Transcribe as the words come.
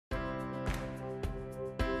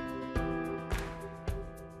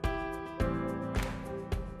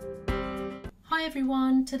Hi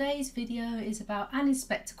everyone, today's video is about Annie's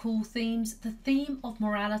Spectacle themes, the theme of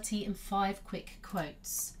morality in 5 quick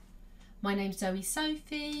quotes. My name's Zoe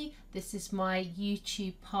Sophie, this is my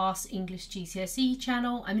YouTube Past English GCSE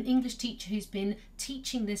channel. I'm an English teacher who's been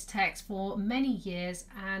teaching this text for many years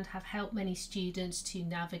and have helped many students to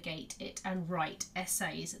navigate it and write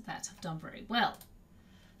essays that have done very well.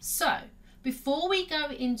 So, before we go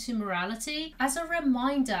into morality, as a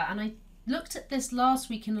reminder, and I looked at this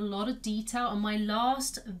last week in a lot of detail on my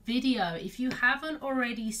last video. If you haven't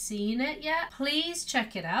already seen it yet, please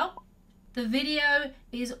check it out. The video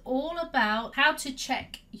is all about how to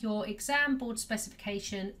check your exam board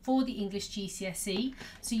specification for the English GCSE.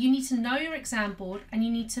 So you need to know your exam board and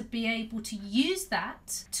you need to be able to use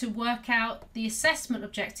that to work out the assessment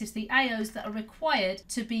objectives, the AOs that are required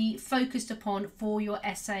to be focused upon for your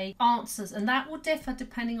essay answers. And that will differ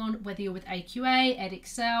depending on whether you're with AQA,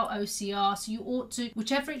 Edexcel, OCR. So you ought to,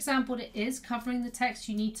 whichever exam board it is covering the text,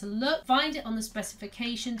 you need to look, find it on the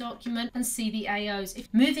specification document and see the AOs.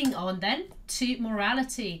 Moving on then to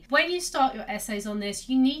morality. When you start your essays on this,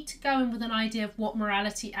 you need to go in with an idea of what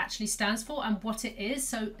morality actually stands for and what it is.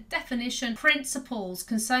 So definition, principles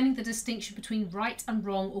concerning the distinction between right and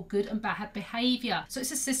wrong or good and bad behavior. So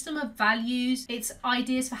it's a system of values, it's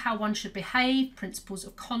ideas for how one should behave, principles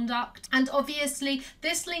of conduct. And obviously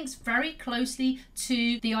this links very closely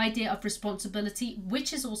to the idea of responsibility,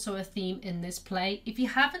 which is also a theme in this play. If you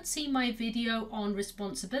haven't seen my video on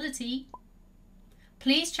responsibility,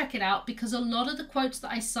 please check it out because a lot of the quotes that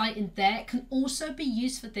I cite in there can also be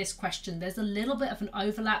used for this question. There's a little bit of an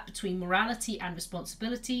overlap between morality and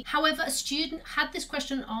responsibility. However, a student had this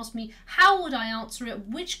question and asked me, how would I answer it?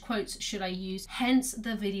 Which quotes should I use? Hence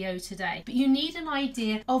the video today. But you need an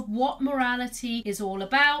idea of what morality is all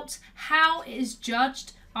about, how it is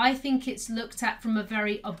judged. I think it's looked at from a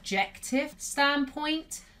very objective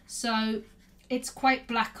standpoint. So it's quite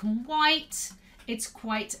black and white. It's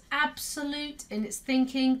quite absolute in its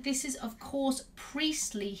thinking. This is, of course,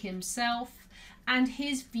 Priestley himself and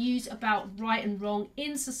his views about right and wrong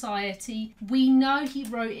in society. We know he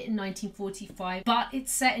wrote it in 1945, but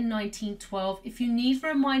it's set in 1912. If you need a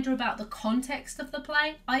reminder about the context of the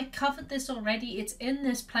play, I covered this already. It's in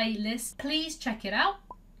this playlist. Please check it out.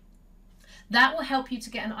 That will help you to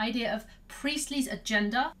get an idea of Priestley's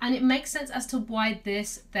agenda, and it makes sense as to why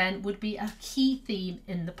this then would be a key theme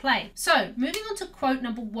in the play. So moving on to quote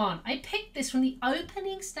number 1, I picked this from the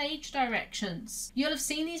opening stage directions. You'll have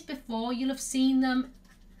seen these before, you'll have seen them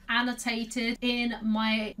annotated in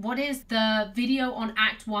my, what is the video on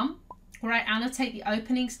Act 1, where I annotate the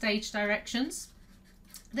opening stage directions.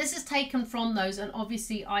 This is taken from those, and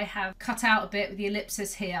obviously I have cut out a bit with the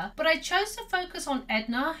ellipsis here. But I chose to focus on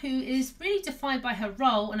Edna, who is really defined by her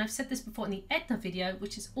role, and I've said this before in the Edna video,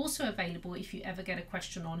 which is also available if you ever get a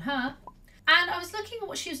question on her. And I was looking at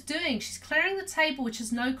what she was doing. She's clearing the table, which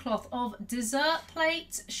has no cloth, of dessert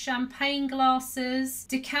plates, champagne glasses,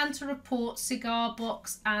 decanter report, cigar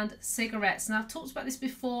box, and cigarettes. And I've talked about this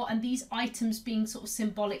before, and these items being sort of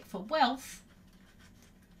symbolic for wealth.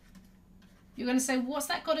 You're going to say, what's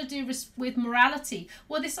that got to do with morality?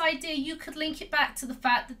 Well, this idea, you could link it back to the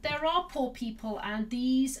fact that there are poor people and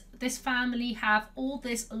this family have all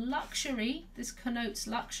this luxury. This connotes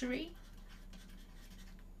luxury.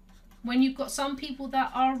 When you've got some people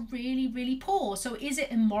that are really, really poor. So is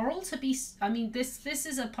it immoral to be, I mean, this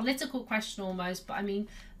is a political question almost, but I mean,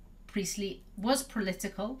 Priestley was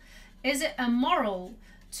political. Is it immoral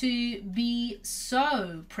to be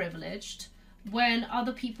so privileged when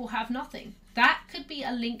other people have nothing? That could be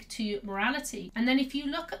a link to morality. And then if you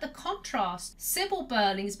look at the contrast, Mrs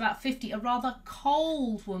Birling is about 50, a rather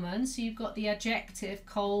cold woman. So you've got the adjective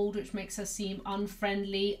cold, which makes her seem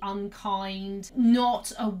unfriendly, unkind,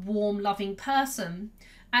 not a warm, loving person.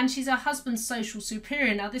 And she's her husband's social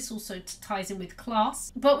superior. Now this also ties in with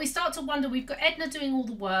class. But we start to wonder, we've got Edna doing all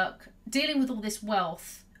the work, dealing with all this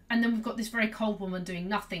wealth, and then we've got this very cold woman doing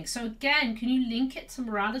nothing. So again, can you link it to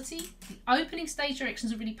morality? The opening stage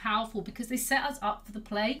directions are really powerful because they set us up for the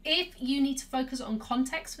play. If you need to focus on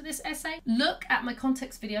context for this essay, look at my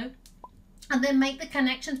context video and then make the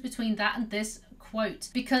connections between that and this quote,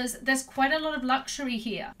 because there's quite a lot of luxury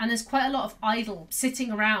here and there's quite a lot of idle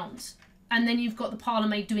sitting around. And then you've got the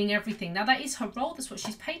parlourmaid doing everything. Now that is her role, that's what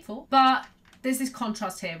she's paid for. But there's this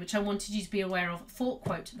contrast here, which I wanted you to be aware of for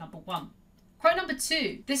quote number 1. Quote number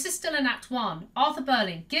 2. This is still in Act 1. Arthur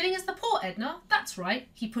Birling, giving us the port, Edna. That's right.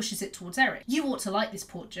 He pushes it towards Eric. You ought to like this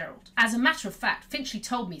port, Gerald. As a matter of fact, Finchley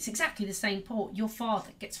told me it's exactly the same port your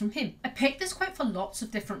father gets from him. I picked this quote for lots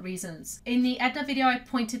of different reasons. In the Edna video, I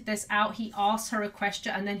pointed this out. He asks her a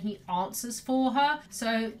question and then he answers for her.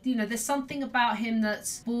 So, you know, there's something about him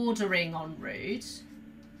that's bordering on rude.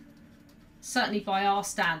 Certainly by our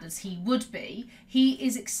standards, he would be. He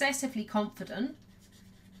is excessively confident.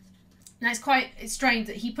 Now, it's strange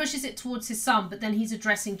that he pushes it towards his son, but then he's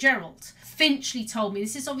addressing Gerald. Finchley told me,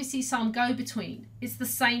 this is obviously some go-between. It's the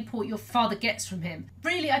same port your father gets from him.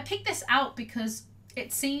 Really, I picked this out because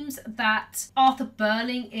it seems that Arthur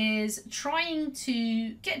Birling is trying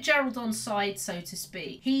to get Gerald on side, so to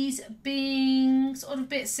speak. He's being sort of a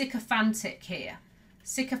bit sycophantic here.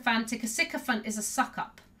 Sycophantic. A sycophant is a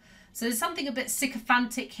suck-up. So there's something a bit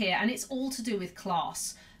sycophantic here, and it's all to do with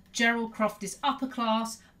class. Gerald Croft is upper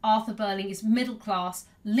class, Arthur Birling is middle class,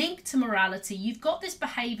 linked to morality. You've got this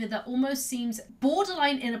behaviour that almost seems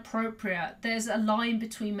borderline inappropriate. There's a line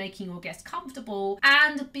between making your guests comfortable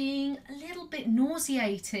and being a little bit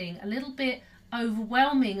nauseating, a little bit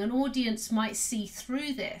overwhelming. An audience might see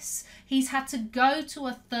through this. He's had to go to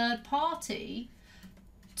a third party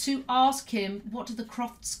to ask him, what do the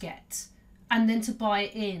Crofts get? And then to buy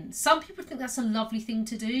it in. Some people think that's a lovely thing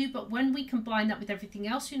to do, but when we combine that with everything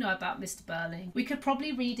else you know about Mr. Birling, we could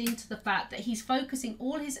probably read into the fact that he's focusing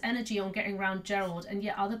all his energy on getting around Gerald, and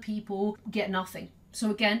yet other people get nothing.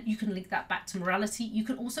 So again, you can link that back to morality. You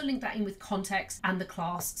can also link that in with context and the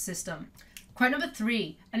class system. Quote number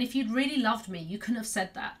 3, and if you'd really loved me, you couldn't have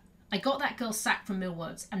said that. I got that girl sacked from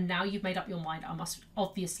Millwards, and now you've made up your mind I must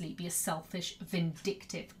obviously be a selfish,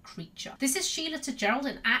 vindictive creature. This is Sheila to Gerald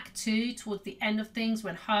in Act 2, towards the end of things,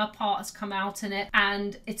 when her part has come out in it,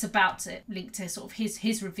 and it's about to link to sort of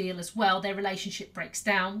his reveal as well. Their relationship breaks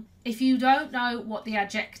down. If you don't know what the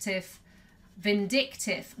adjective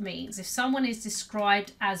vindictive means, if someone is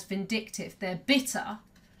described as vindictive, they're bitter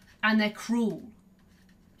and they're cruel.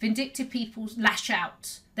 Vindictive people lash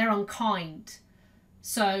out, they're unkind.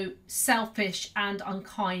 So, selfish and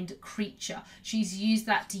unkind creature. She's used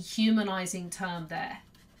that dehumanizing term there.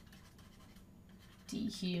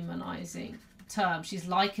 Dehumanizing term. She's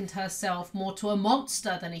likened herself more to a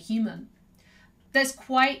monster than a human. There's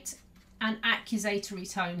quite an accusatory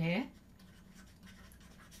tone here,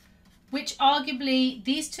 which arguably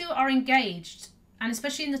these two are engaged, and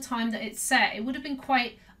especially in the time that it's set, it would have been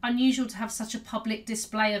quite unusual to have such a public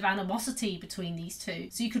display of animosity between these two.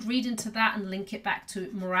 So you could read into that and link it back to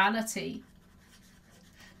morality.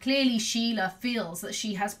 Clearly Sheila feels that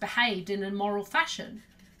she has behaved in an immoral fashion.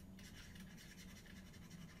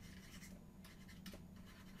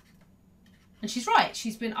 And she's right,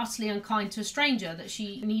 she's been utterly unkind to a stranger that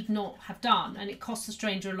she need not have done, and it costs the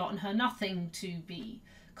stranger a lot and her nothing to be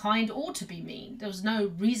kind or to be mean. There was no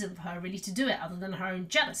reason for her really to do it other than her own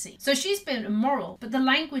jealousy. So she's been immoral, but the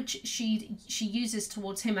language she uses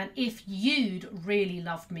towards him, and if you'd really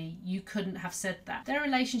loved me, you couldn't have said that. Their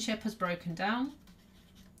relationship has broken down.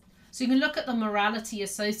 So you can look at the morality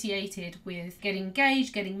associated with getting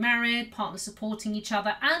engaged, getting married, partners supporting each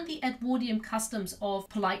other, and the Edwardian customs of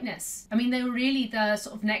politeness. I mean, they were really the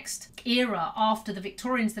sort of next era after the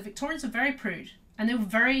Victorians. The Victorians were very prude, and they were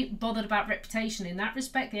very bothered about reputation. In that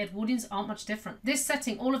respect, the Edwardians aren't much different. This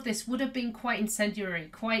setting, all of this would have been quite incendiary,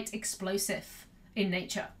 quite explosive in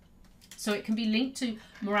nature. So it can be linked to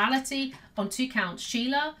morality on 2 counts.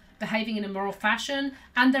 Sheila behaving in a moral fashion,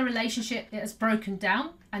 and their relationship has broken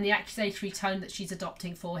down, and the accusatory tone that she's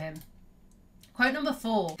adopting for him. Quote number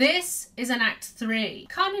 4. This is an Act 3.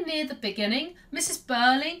 Kind of near the beginning. Mrs.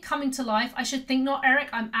 Birling coming to life. I should think not, Eric.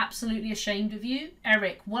 I'm absolutely ashamed of you.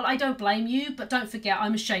 Eric, well, I don't blame you, but don't forget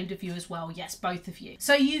I'm ashamed of you as well. Yes, both of you.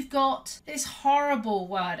 So you've got this horrible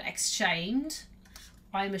word, ashamed.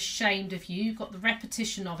 I'm ashamed of you. You've got the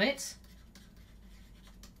repetition of it.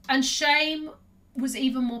 And shame was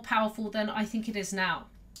even more powerful than I think it is now.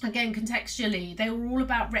 Again, contextually, they were all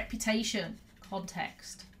about reputation.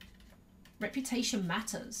 Context. Reputation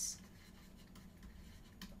matters.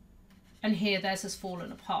 And here theirs has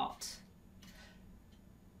fallen apart.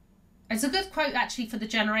 It's a good quote actually for the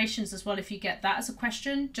generations as well, if you get that as a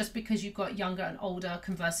question, just because you've got younger and older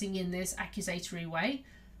conversing in this accusatory way.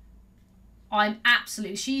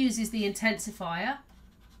 She uses the intensifier.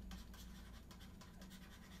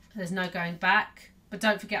 There's no going back. But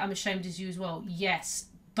don't forget I'm ashamed of you as well. Yes,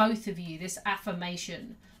 both of you, this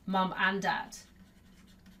affirmation, mum and dad.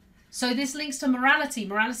 So this links to morality,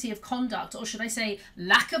 morality of conduct, or should I say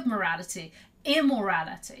lack of morality,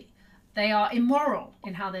 immorality. They are immoral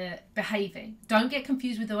in how they're behaving. Don't get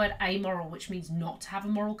confused with the word amoral, which means not to have a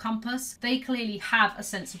moral compass. They clearly have a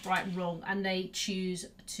sense of right and wrong, and they choose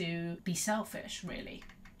to be selfish, really.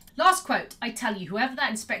 Last quote. I tell you, whoever that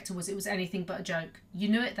inspector was, it was anything but a joke. You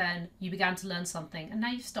knew it then, you began to learn something, and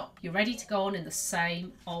now you've stopped. You're ready to go on in the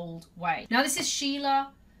same old way. Now this is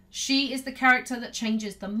Sheila. She is the character that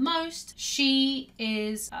changes the most. She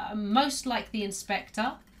is most like the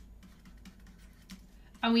inspector.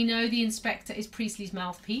 And we know the inspector is Priestley's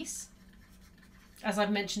mouthpiece, as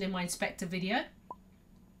I've mentioned in my inspector video.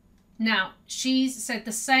 Now, she's said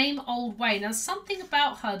the same old way. Now, something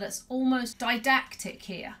about her that's almost didactic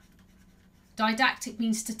here. Didactic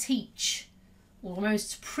means to teach, or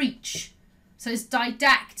almost to preach. So it's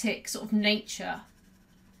didactic sort of nature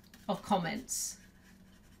of comments.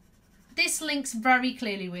 This links very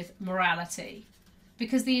clearly with morality,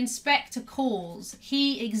 because the inspector calls,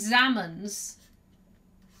 he examines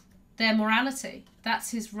their morality. That's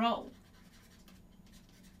his role.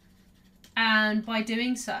 And by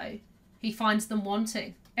doing so, he finds them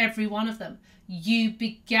wanting, every one of them. You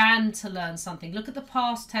began to learn something. Look at the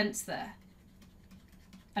past tense there.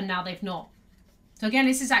 And now they've not. So again,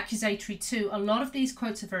 this is accusatory too. A lot of these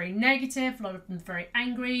quotes are very negative, a lot of them very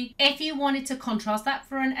angry. If you wanted to contrast that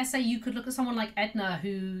for an essay, you could look at someone like Edna,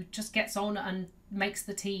 who just gets on and makes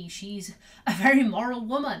the tea. She's a very moral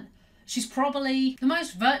woman. She's probably the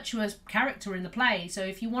most virtuous character in the play. So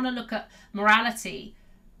if you want to look at morality,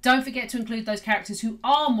 don't forget to include those characters who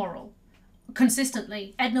are moral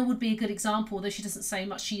consistently. Edna would be a good example, though she doesn't say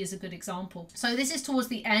much. She is a good example. So this is towards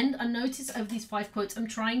the end, and notice over these 5 quotes, I'm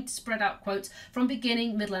trying to spread out quotes from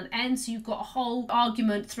beginning, middle and end, so you've got a whole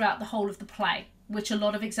argument throughout the whole of the play, which a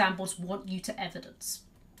lot of examples want you to evidence.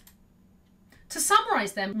 To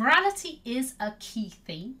summarise then, morality is a key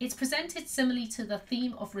theme. It's presented similarly to the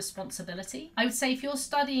theme of responsibility. I would say if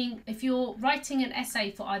you're writing an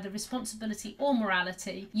essay for either responsibility or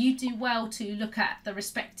morality, you do well to look at the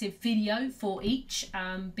respective video for each,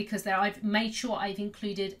 because I've made sure I've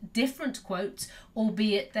included different quotes,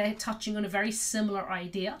 albeit they're touching on a very similar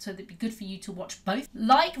idea, so it'd be good for you to watch both.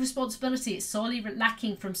 Like responsibility, it's sorely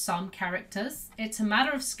lacking from some characters. It's a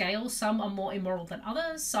matter of scale. Some are more immoral than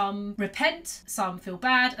others, some repent, some feel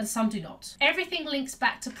bad, and some do not. Everything links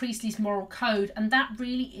back to Priestley's moral code, and that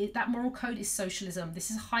moral code is socialism.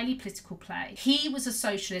 This is a highly political play. He was a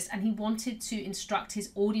socialist and he wanted to instruct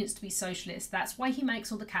his audience to be socialist. That's why he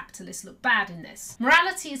makes all the capitalists look bad in this.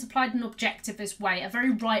 Morality is applied in an objectivist way, a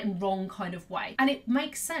very right and wrong kind of way, and it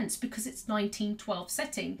makes sense because it's 1912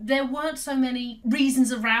 setting. There weren't so many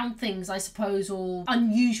reasons around things, I suppose, or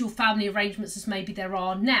unusual family arrangements as maybe there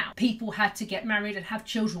are now. People had to get married and have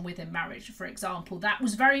children within marriage, for example. That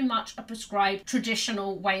was very much a prescribed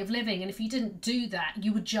traditional way of living, and if you didn't do that,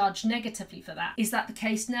 you were judged negatively for that. Is that the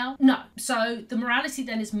case now? No. So the morality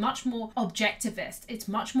then is much more objectivist. It's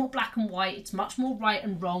much more black and white. It's much more right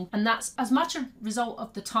and wrong, and that's as much a result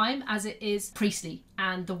of the time as it is Priestley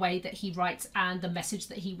and the way that he writes and the message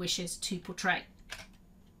that he wishes to portray.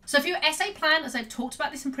 So for your essay plan, as I've talked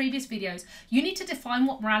about this in previous videos, you need to define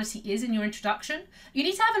what morality is in your introduction. You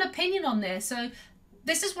need to have an opinion on this. So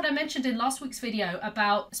this is what I mentioned in last week's video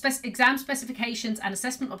about exam specifications and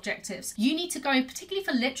assessment objectives. You need to go in, particularly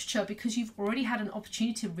for literature, because you've already had an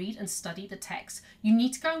opportunity to read and study the text. You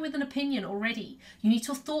need to go in with an opinion already. You need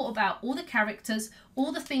to have thought about all the characters,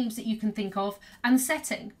 all the themes that you can think of, and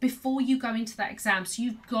setting before you go into that exam. So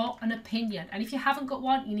you've got an opinion. And if you haven't got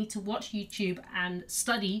one, you need to watch YouTube and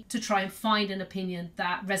study to try and find an opinion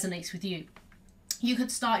that resonates with you. You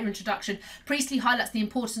could start your introduction. Priestley highlights the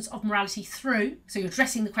importance of morality through, so you're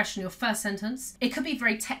addressing the question in your first sentence. It could be a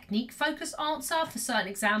very technique-focused answer for certain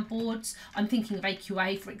exam boards. I'm thinking of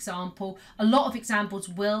AQA, for example. A lot of exam boards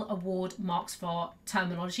will award marks for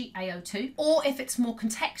terminology, AO2. Or if it's more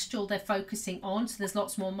contextual, they're focusing on, so there's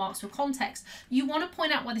lots more marks for context. You want to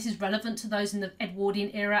point out why this is relevant to those in the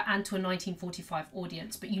Edwardian era and to a 1945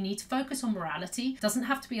 audience, but you need to focus on morality. It doesn't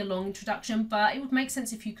have to be a long introduction, but it would make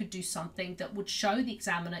sense if you could do something that would show the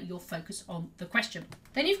examiner your focus on the question.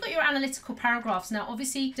 Then you've got your analytical paragraphs. Now,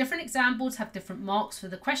 obviously, different exam boards have different marks for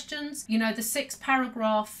the questions. You know, the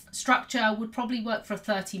 6-paragraph structure would probably work for a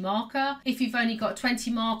 30 marker. If you've only got a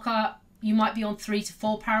 20 marker, you might be on 3 to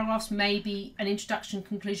 4 paragraphs. Maybe an introduction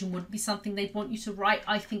conclusion wouldn't be something they'd want you to write.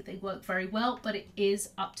 I think they work very well, but it is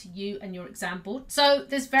up to you and your exam board. So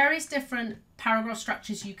there's various different paragraph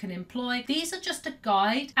structures you can employ. These are just a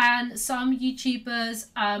guide, and some YouTubers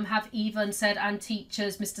have even said, and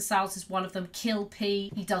teachers, Mr. Sales is one of them, kill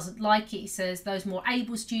P. He doesn't like it. He says those more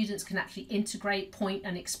able students can actually integrate, point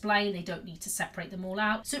and explain. They don't need to separate them all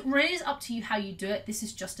out. So it really is up to you how you do it. This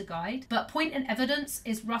is just a guide. But point and evidence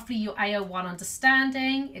is roughly your AO1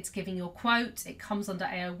 understanding. It's giving your quote. It comes under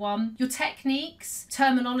AO1. Your techniques,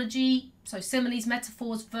 terminology, so similes,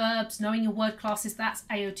 metaphors, verbs, knowing your word classes, that's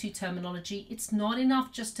AO2 terminology. It's not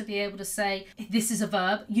enough just to be able to say, this is a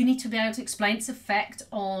verb. You need to be able to explain its effect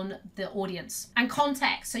on the audience. And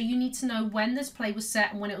context, so you need to know when this play was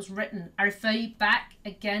set and when it was written. I refer you back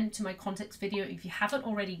again to my context video. If you haven't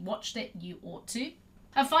already watched it, you ought to.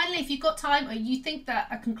 And finally, if you've got time or you think that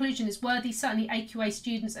a conclusion is worthy, certainly AQA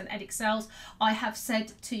students and EdExcels, I have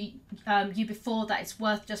said to you before that it's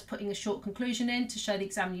worth just putting a short conclusion in to show the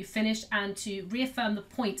exam you finished and to reaffirm the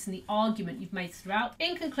points and the argument you've made throughout.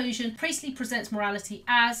 In conclusion, Priestley presents morality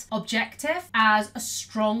as objective, as a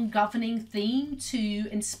strong governing theme to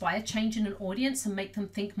inspire change in an audience and make them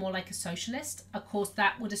think more like a socialist. Of course,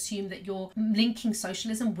 that would assume that you're linking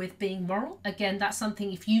socialism with being moral. Again, that's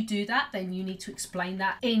something, if you do that, then you need to explain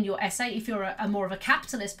that in your essay. If you're a more of a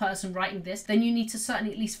capitalist person writing this, then you need to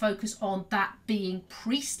certainly at least focus on that being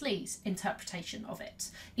Priestley's interpretation of it,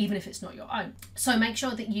 even if it's not your own. So make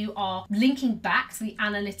sure that you are linking back to the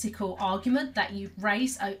analytical argument that you've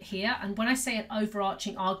raised out here. And when I say an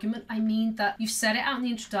overarching argument, I mean that you've set it out in the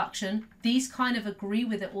introduction. These kind of agree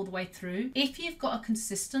with it all the way through. If you've got a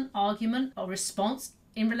consistent argument or response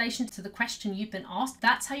in relation to the question you've been asked,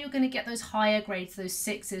 that's how you're going to get those higher grades, those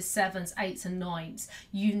 6s, 7s, 8s and 9s.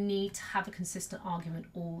 You need to have a consistent argument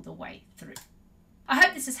all the way through. I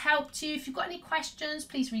hope this has helped you. If you've got any questions,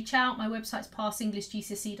 please reach out. My website's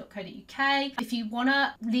passenglishgcse.co.uk. If you want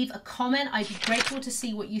to leave a comment, I'd be grateful to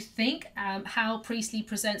see what you think, how Priestley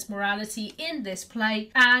presents morality in this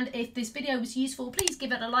play. And if this video was useful, please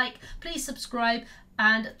give it a like, please subscribe,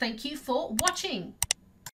 and thank you for watching.